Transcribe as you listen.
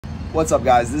What's up,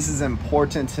 guys? This is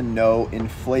important to know.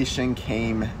 Inflation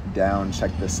came down.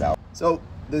 Check this out. So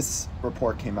this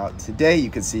report came out today. You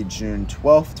can see June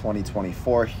 12th,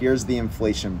 2024. Here's the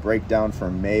inflation breakdown for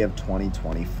May of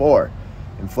 2024.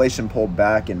 Inflation pulled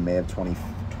back in May of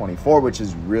 2024, which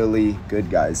is really good,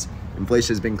 guys.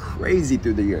 Inflation has been crazy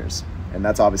through the years, and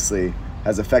that's obviously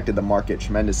has affected the market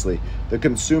tremendously. The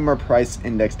consumer price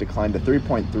index declined to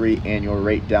 3.3 annual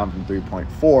rate, down from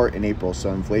 3.4 in April.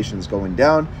 So inflation is going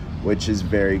down, which is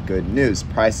very good news.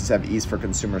 Prices have eased for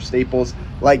consumer staples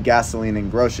like gasoline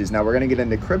and groceries. Now we're gonna get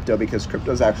into crypto because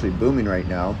crypto is actually booming right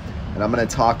now. And I'm gonna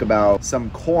talk about some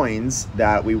coins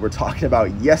that we were talking about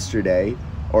yesterday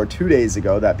or 2 days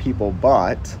ago that people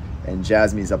bought. And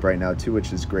Jasmy's up right now too,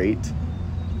 which is great.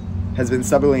 Has been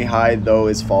stubbornly high, though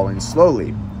is falling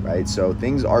slowly, right? So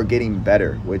things are getting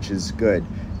better, which is good.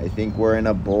 I think we're in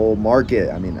a bull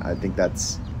market. I mean, I think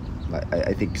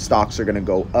stocks are gonna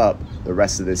go up the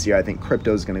rest of this year. I think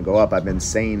crypto is gonna go up. I've been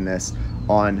saying this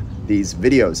on these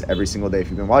videos every single day if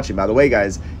you've been watching. By the way,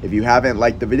 guys, if you haven't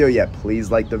liked the video yet, please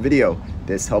like the video.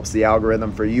 This helps the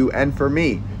algorithm for you and for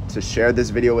me to share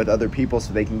this video with other people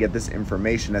so they can get this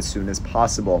information as soon as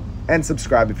possible. And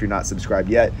subscribe if you're not subscribed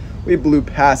yet. We blew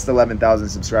past 11,000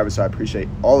 subscribers, so I appreciate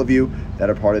all of you that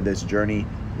are part of this journey.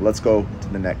 Let's go to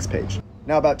the next page.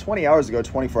 Now, about 20 hours ago,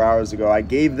 24 hours ago, I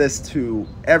gave this to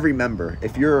every member.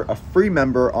 If you're a free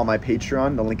member on my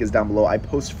Patreon, the link is down below. I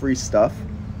post free stuff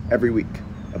every week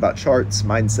about charts,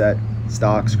 mindset,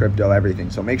 stocks, crypto, everything.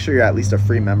 So make sure you're at least a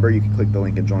free member. You can click the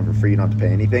link and join for free. You don't have to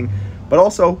pay anything. But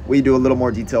also, we do a little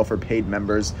more detail for paid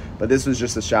members. But this was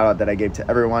just a shout out that I gave to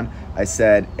everyone. I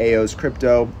said AO's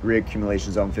crypto,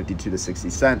 reaccumulation zone 52 to 60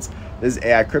 cents. This is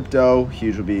AI crypto.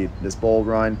 Huge will be this bull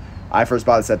run. I first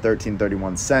bought this at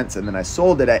 13.31 cents, and then I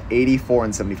sold it at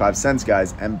 84.75 cents,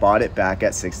 guys, and bought it back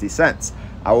at 60 cents.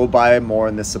 I will buy more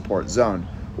in this support zone.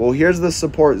 Well, here's the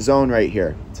support zone right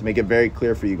here to make it very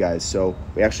clear for you guys. So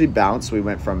we actually bounced. We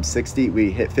went from 60,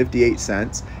 we hit 58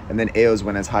 cents, and then AOs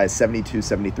went as high as 72,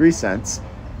 73 cents,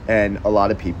 and a lot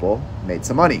of people made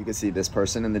some money. You can see this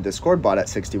person in the Discord bought at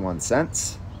 61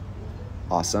 cents.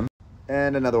 Awesome.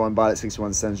 And another one bought at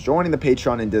 61 cents. Joining the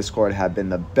Patreon and Discord have been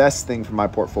the best thing for my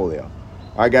portfolio.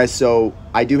 All right, guys, so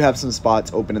I do have some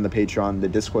spots open in the Patreon. The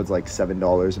Discord's like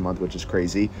 $7 a month, which is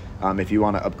crazy. If you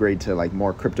want to upgrade to like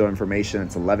more crypto information,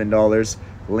 it's $11.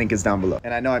 The link is down below.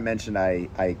 And I know I mentioned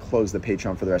I closed the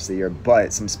Patreon for the rest of the year,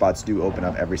 but some spots do open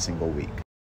up every single week.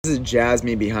 This is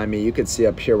Jasmy behind me. You can see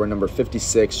up here we're number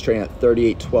 56, trading at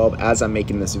 38.12 as I'm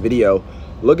making this video.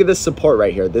 Look at this support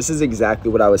right here. This is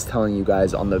exactly what I was telling you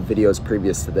guys on the videos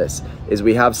previous to this, is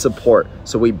we have support.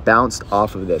 So we bounced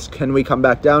off of this. Can we come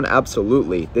back down?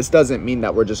 Absolutely. This doesn't mean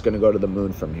that we're just gonna go to the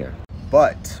moon from here.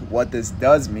 But what this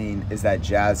does mean is that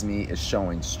Jasmy is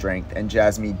showing strength, and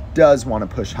Jasmy does wanna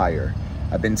push higher.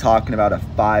 I've been talking about a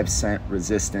 5-cent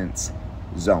resistance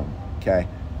zone, okay?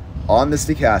 On the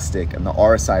stochastic and the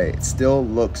RSI, it still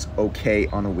looks okay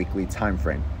on a weekly time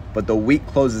frame. But the week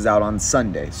closes out on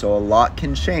Sunday, so a lot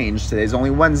can change. Today's only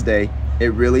Wednesday.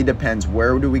 It really depends,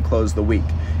 where do we close the week?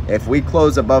 If we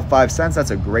close above 5 cents,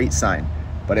 that's a great sign.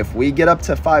 But if we get up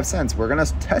to 5 cents, we're gonna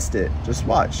test it. Just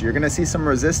watch. You're gonna see some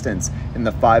resistance in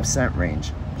the 5-cent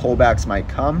range. Pullbacks might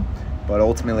come, but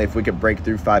ultimately if we could break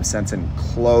through 5 cents and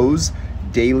close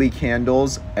daily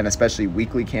candles and especially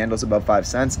weekly candles above 5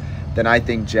 cents, then I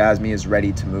think Jasmy is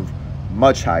ready to move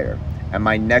much higher. And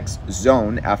my next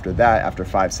zone after that, after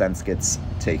 5 cents gets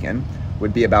taken,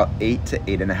 would be about 8 to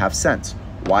 8.5 cents.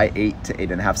 Why 8 to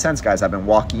 8.5 cents, guys? I've been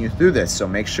walking you through this, so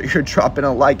make sure you're dropping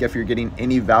a like if you're getting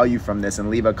any value from this, and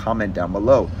leave a comment down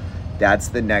below. That's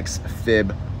the next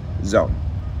fib zone.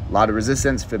 A lot of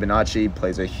resistance. Fibonacci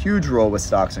plays a huge role with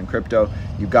stocks and crypto.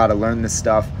 You got to learn this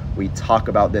stuff. We talk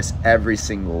about this every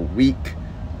single week.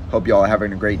 Hope you all are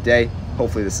having a great day.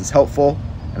 Hopefully this is helpful,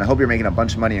 and I hope you're making a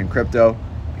bunch of money in crypto,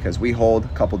 because we hold a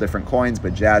couple different coins,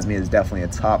 but Jasmy is definitely a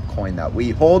top coin that we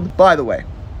hold. By the way,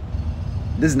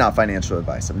 this is not financial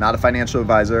advice. I'm not a financial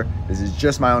advisor. This is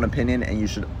just my own opinion, and you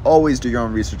should always do your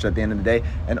own research at the end of the day.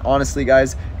 And honestly,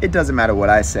 guys, it doesn't matter what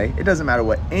I say. It doesn't matter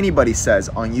what anybody says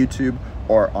on YouTube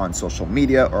or on social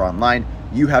media or online.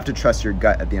 You have to trust your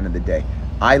gut at the end of the day.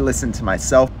 I listen to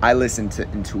myself. I listen to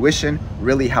intuition,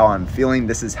 really how I'm feeling.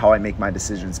 This is how I make my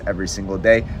decisions every single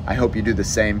day. I hope you do the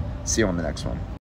same. See you on the next one.